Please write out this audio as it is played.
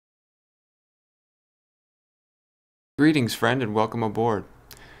Greetings friend and welcome aboard.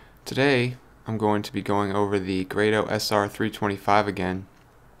 Today I'm going to be going over the Grado SR325 again.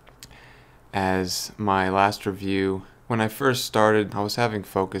 As my last review, when I first started I was having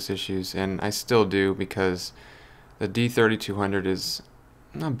focus issues, and I still do because the D3200 is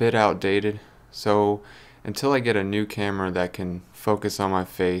a bit outdated. So until I get a new camera that can focus on my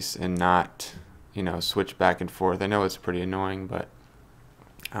face and not, switch back and forth, I know it's pretty annoying, but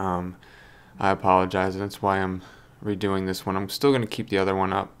I apologize, and that's why I'm redoing this one. I'm still going to keep the other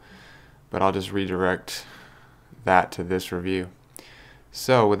one up, but I'll just redirect that to this review.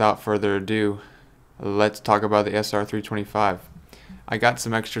 So without further ado, let's talk about the SR325. I got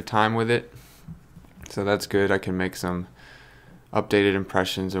some extra time with it, so that's good. I can make some updated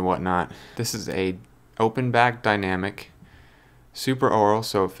impressions and whatnot. This is a open back dynamic, super aural,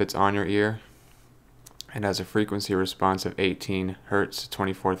 so it fits on your ear. It has a frequency response of 18 Hz to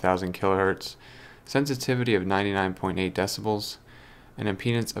 24,000 kilohertz, sensitivity of 99.8 decibels, an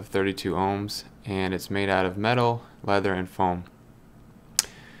impedance of 32 ohms, and it's made out of metal, leather, and foam.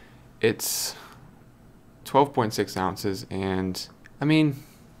 It's 12.6 ounces, and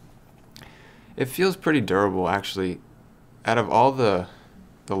it feels pretty durable actually. Out of all the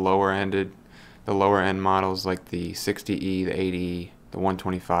lower end models like the 60e, the 80e, the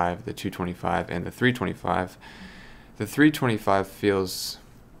 125, the 225, and the 325, the 325 feels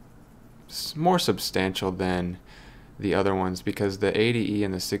more substantial than the other ones because the 80e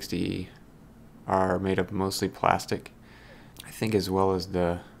and the 60e are made of mostly plastic, I think, as well as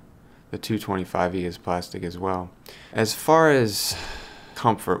the 225e is plastic as well. As far as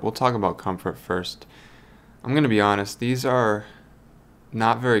comfort, we'll talk about comfort first. I'm going to be honest, these are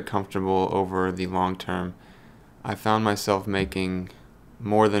not very comfortable over the long term. I found myself making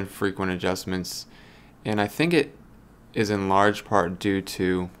more than frequent adjustments, and I think it is in large part due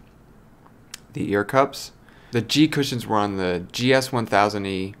to the ear cups. The G cushions were on the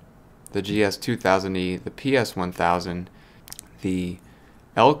GS1000E, the GS2000E, the PS1000. The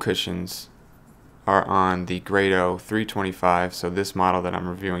L cushions are on the Grado 325, so this model that I'm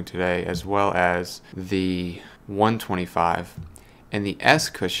reviewing today, as well as the 125. And the S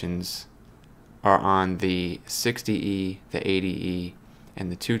cushions are on the 60E, the 80E,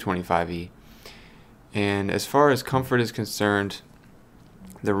 and the 225E. And as far as comfort is concerned,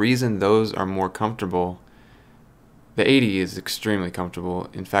 the reason those are more comfortable, the 80 is extremely comfortable.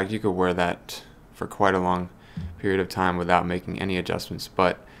 In fact, you could wear that for quite a long period of time without making any adjustments.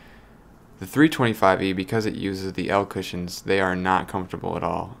 But the 325E, because it uses the L cushions, they are not comfortable at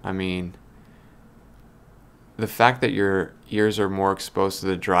all. The fact that your ears are more exposed to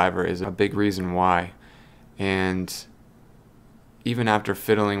the driver is a big reason why. And even after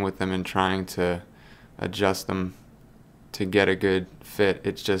fiddling with them and trying to adjust them to get a good fit,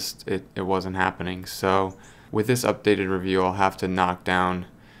 it wasn't happening. So with this updated review, I'll have to knock down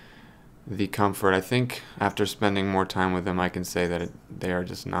the comfort. I think after spending more time with them, I can say that they are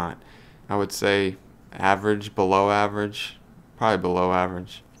just not. I would say average, below average, probably below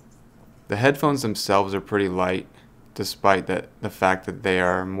average. The headphones themselves are pretty light, despite the fact that they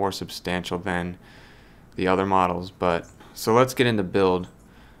are more substantial than the other models. But so let's get into build.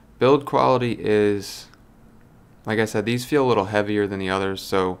 Build quality is, like I said, these feel a little heavier than the others,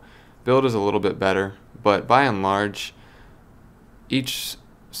 so build is a little bit better. But by and large, each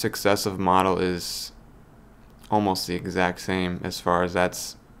successive model is almost the exact same as far as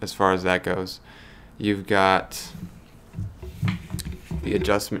that goes. You've got the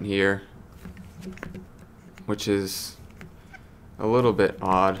adjustment here, which is a little bit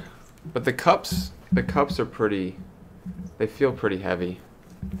odd, but the cups are they feel pretty heavy,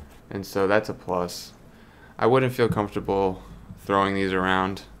 and so that's a plus. I wouldn't feel comfortable throwing these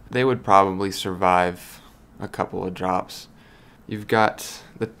around. They would probably survive a couple of drops. You've got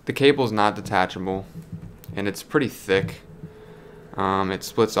the cable's not detachable, and it's pretty thick. It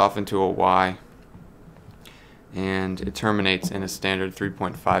splits off into a Y, and it terminates in a standard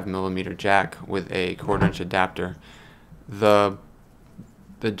 3.5 millimeter jack with a 1/4 inch adapter. The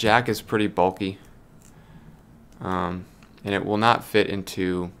jack is pretty bulky, and it will not fit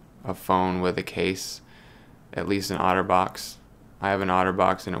into a phone with a case, at least an OtterBox. I have an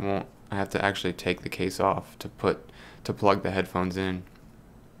OtterBox, and it won't. I have to actually take the case off to plug the headphones in.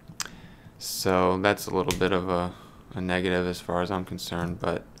 So that's a little bit of a negative as far as I'm concerned.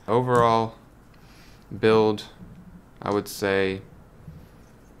 But overall, build, I would say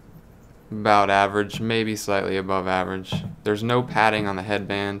about average, maybe slightly above average. There's no padding on the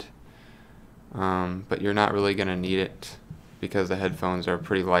headband, but you're not really going to need it because the headphones are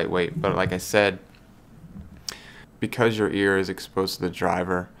pretty lightweight. But like I said, because your ear is exposed to the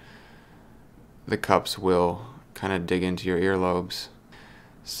driver, the cups will kind of dig into your earlobes.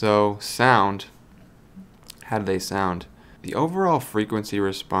 So sound, how do they sound? The overall frequency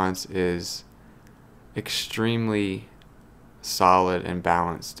response is extremely solid and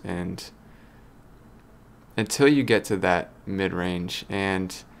balanced, and until you get to that mid-range,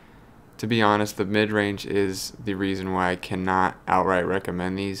 and to be honest, the mid-range is the reason why I cannot outright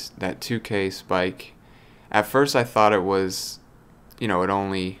recommend these. That 2K spike, at first I thought it was, it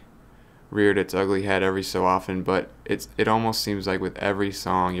only reared its ugly head every so often, but it almost seems like with every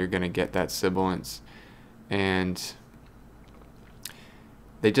song you're going to get that sibilance, and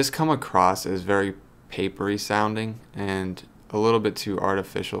they just come across as very papery sounding and a little bit too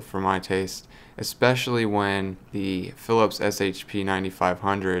artificial for my taste, especially when the Philips SHP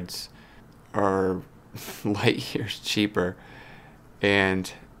 9500s are light years cheaper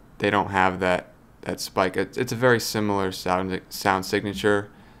and they don't have that spike. It's a very similar sound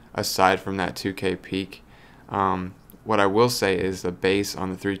signature aside from that 2K peak. What I will say is the bass on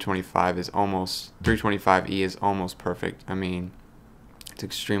the 325e is almost perfect. I mean, it's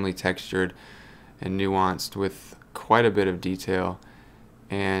extremely textured and nuanced with quite a bit of detail,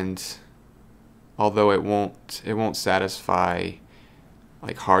 and although it won't satisfy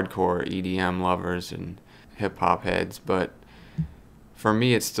like hardcore EDM lovers and hip hop heads, but for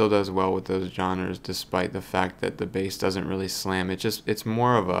me it still does well with those genres, despite the fact that the bass doesn't really slam. It's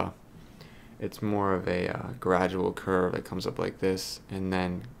more of a gradual curve that comes up like this and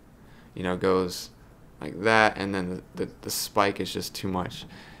then goes like that, and then the spike is just too much,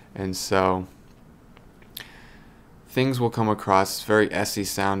 and so things will come across very SE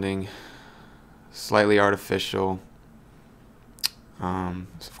sounding, slightly artificial,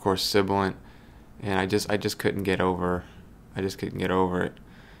 of course sibilant, and I just couldn't get over it.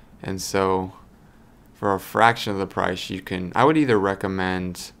 And so for a fraction of the price, I would either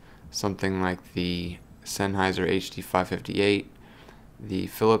recommend something like the Sennheiser HD558, the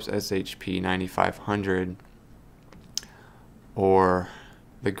Philips SHP 9500, or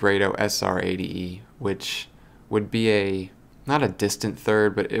the Grado SR325e, which would be not a distant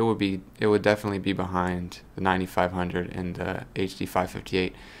third, but it would definitely be behind the 9500 and the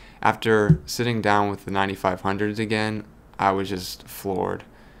HD558. After sitting down with the 9500s again, I was just floored.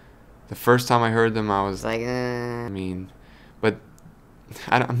 The first time I heard them, I was like, but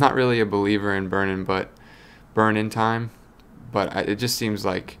I'm not really a believer in burn-in time, but it just seems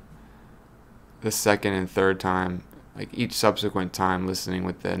like the second and third time, like each subsequent time listening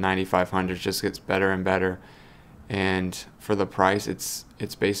with the 9500s just gets better and better. And for the price, it's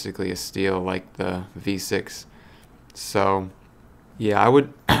basically a steal, like the V6. So yeah, I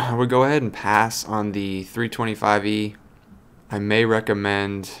would go ahead and pass on the 325e. I may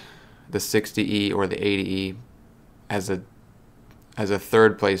recommend the 60e or the 80e as a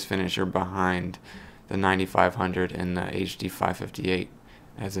third place finisher behind the 9500 and the HD558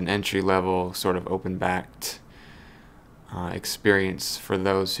 as an entry level sort of open backed experience for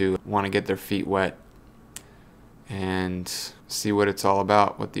those who want to get their feet wet and see what it's all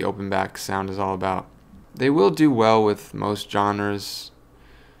about, what the open back sound is all about. They will do well with most genres.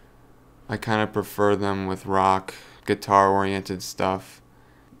 I kind of prefer them with rock, guitar oriented stuff.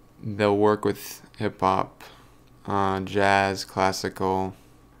 They'll work with hip hop, jazz, classical,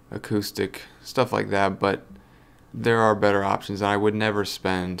 acoustic, stuff like that, but there are better options, and I would never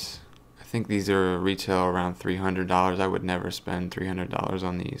spend, I think these are retail around $300. I would never spend $300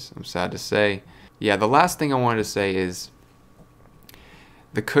 on these, I'm sad to say. Yeah, the last thing I wanted to say is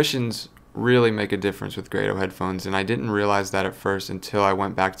the cushions really make a difference with Grado headphones, and I didn't realize that at first until I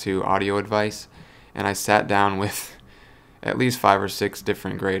went back to Audio Advice and I sat down with at least 5 or 6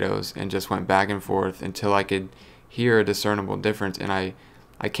 different Grados and just went back and forth until I could hear a discernible difference, and I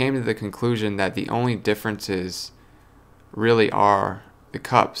came to the conclusion that the only differences really are the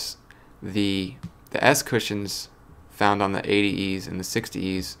cups. The S cushions found on the 80Es and the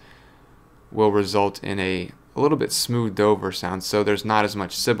 60Es will result in a little bit smoothed over sound, so there's not as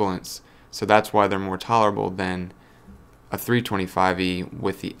much sibilance, so that's why they're more tolerable than a 325e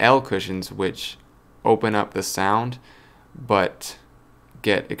with the L cushions, which open up the sound but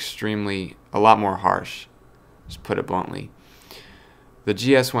get a lot more harsh, just put it bluntly. The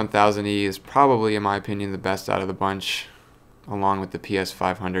GS1000E is probably, in my opinion, the best out of the bunch, along with the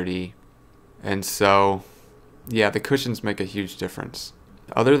PS500E. And so, yeah, the cushions make a huge difference.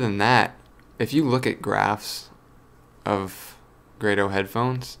 Other than that, if you look at graphs of Grado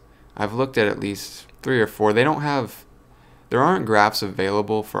headphones, I've looked at least 3 or 4. There aren't graphs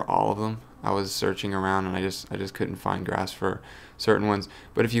available for all of them. I was searching around and I just couldn't find graphs for certain ones.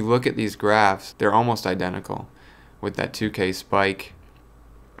 But if you look at these graphs, they're almost identical, with that 2K spike,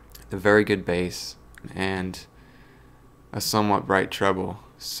 the very good bass, and a somewhat bright treble.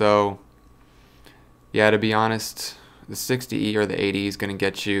 So yeah, to be honest, the 60E or the 80 is going to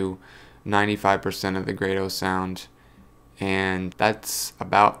get you 95% of the Grado sound, and that's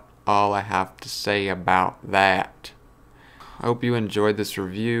about all I have to say about that. I hope you enjoyed this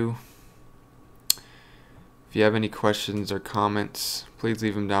review. If you have any questions or comments, please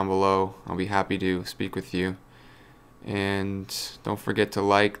leave them down below. I'll be happy to speak with you. And don't forget to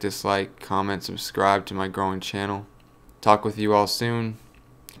like, dislike, comment, subscribe to my growing channel. Talk with you all soon.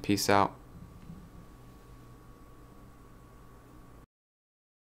 Peace out.